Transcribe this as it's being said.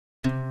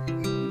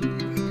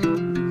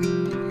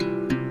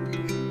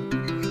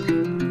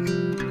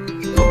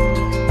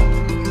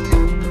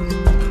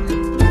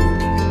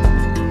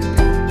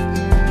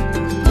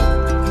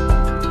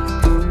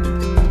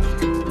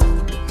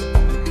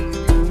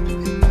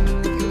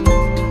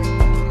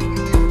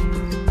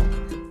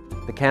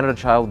Canada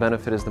Child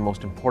Benefit is the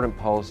most important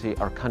policy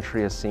our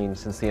country has seen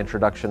since the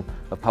introduction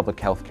of public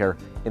health care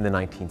in the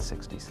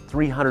 1960s.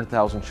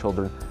 300,000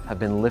 children have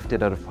been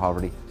lifted out of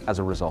poverty as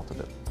a result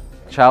of it.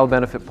 Child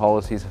benefit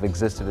policies have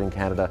existed in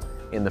Canada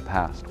in the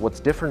past.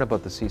 What's different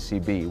about the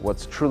CCB,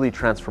 what's truly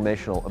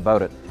transformational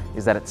about it,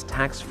 is that it's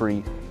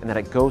tax-free and that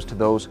it goes to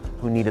those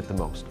who need it the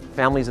most.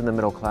 Families in the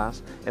middle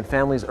class and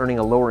families earning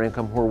a lower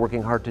income who are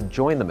working hard to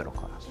join the middle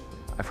class.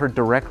 I've heard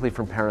directly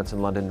from parents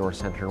in London North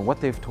Centre, and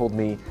what they've told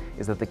me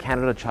is that the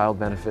Canada Child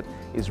Benefit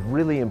is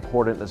really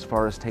important as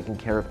far as taking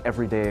care of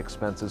everyday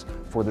expenses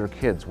for their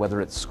kids, whether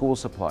it's school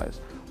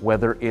supplies,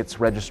 whether it's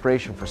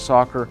registration for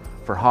soccer,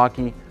 for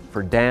hockey,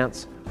 for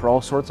dance, for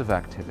all sorts of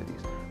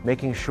activities,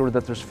 making sure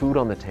that there's food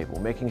on the table,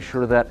 making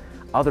sure that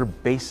other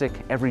basic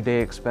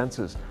everyday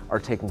expenses are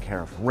taken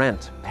care of,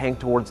 rent, paying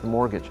towards the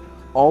mortgage.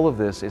 All of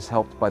this is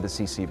helped by the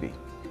CCB.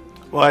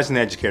 Well, as an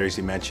educator, as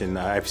you mentioned,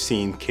 I've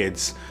seen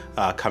kids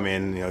come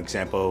in,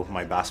 example,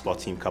 my basketball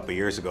team a couple of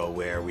years ago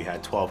where we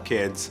had 12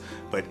 kids,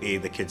 but 8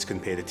 of the kids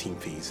couldn't pay the team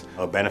fees.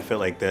 A benefit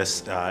like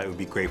this, it would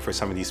be great for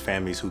some of these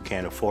families who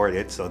can't afford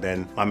it, so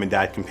then mom and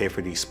dad can pay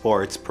for these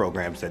sports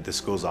programs that the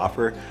schools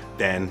offer,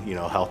 then,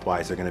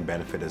 health-wise, they're going to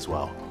benefit as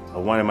well.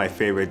 One of my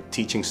favorite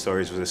teaching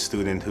stories was a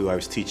student who I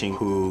was teaching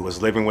who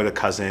was living with a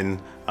cousin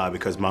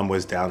because mom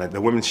was down at the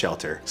women's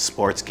shelter.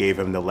 Sports gave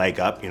him the leg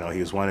up. He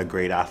was one of the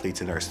great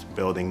athletes in our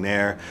building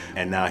there,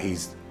 and now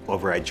he's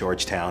over at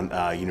Georgetown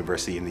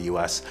University in the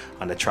US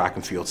on a track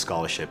and field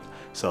scholarship.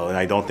 And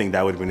I don't think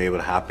that would have been able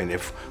to happen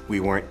if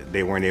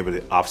they weren't able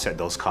to offset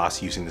those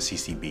costs using the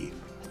CCB.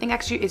 I think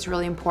actually it's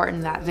really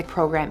important that the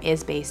program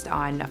is based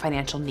on a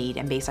financial need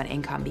and based on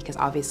income, because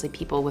obviously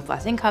people with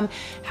less income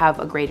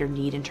have a greater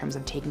need in terms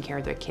of taking care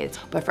of their kids.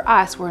 But for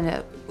us, we're in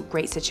a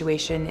great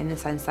situation in the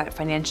sense that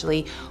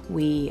financially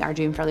we are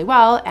doing fairly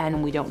well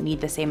and we don't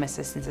need the same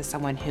assistance as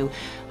someone who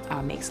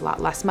makes a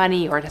lot less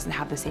money or doesn't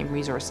have the same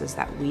resources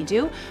that we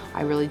do.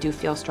 I really do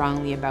feel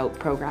strongly about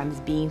programs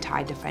being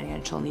tied to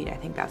financial need. I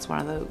think that's one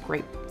of the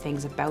great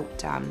things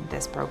about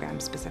this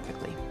program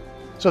specifically.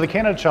 So the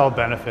Canada Child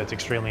Benefit is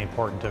extremely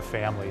important to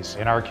families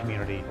in our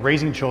community.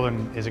 Raising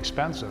children is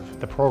expensive.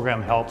 The program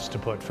helps to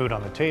put food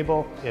on the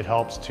table. It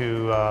helps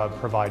to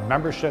provide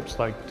memberships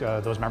like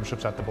those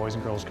memberships at the Boys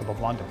and Girls Club of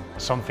London.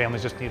 Some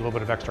families just need a little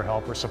bit of extra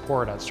help or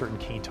support at certain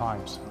key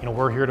times.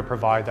 We're here to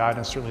provide that,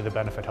 and certainly the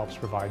benefit helps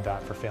provide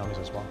that for families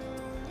as well.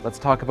 Let's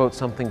talk about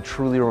something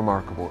truly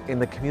remarkable. In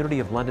the community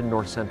of London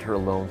North Centre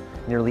alone,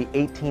 nearly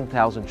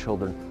 18,000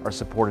 children are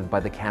supported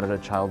by the Canada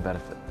Child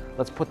Benefit.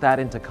 Let's put that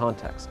into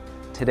context.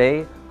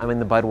 Today, I'm in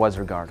the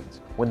Budweiser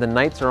Gardens. When the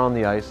Knights are on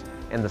the ice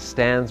and the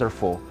stands are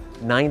full,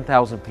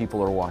 9,000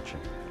 people are watching.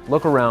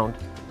 Look around,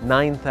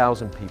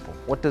 9,000 people.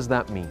 What does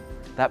that mean?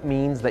 That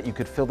means that you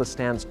could fill the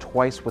stands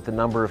twice with the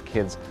number of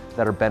kids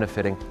that are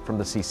benefiting from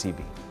the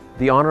CCB.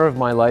 The honour of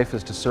my life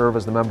is to serve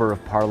as the Member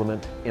of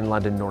Parliament in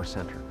London North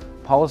Centre.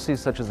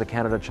 Policies such as the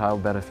Canada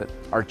Child Benefit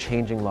are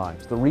changing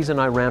lives. The reason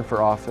I ran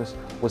for office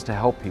was to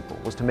help people,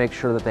 was to make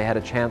sure that they had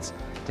a chance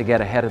to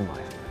get ahead in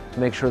life, to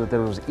make sure that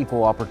there was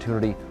equal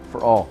opportunity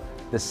for all.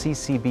 The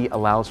CCB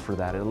allows for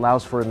that. It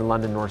allows for it in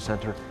London North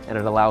Centre, and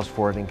it allows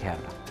for it in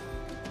Canada.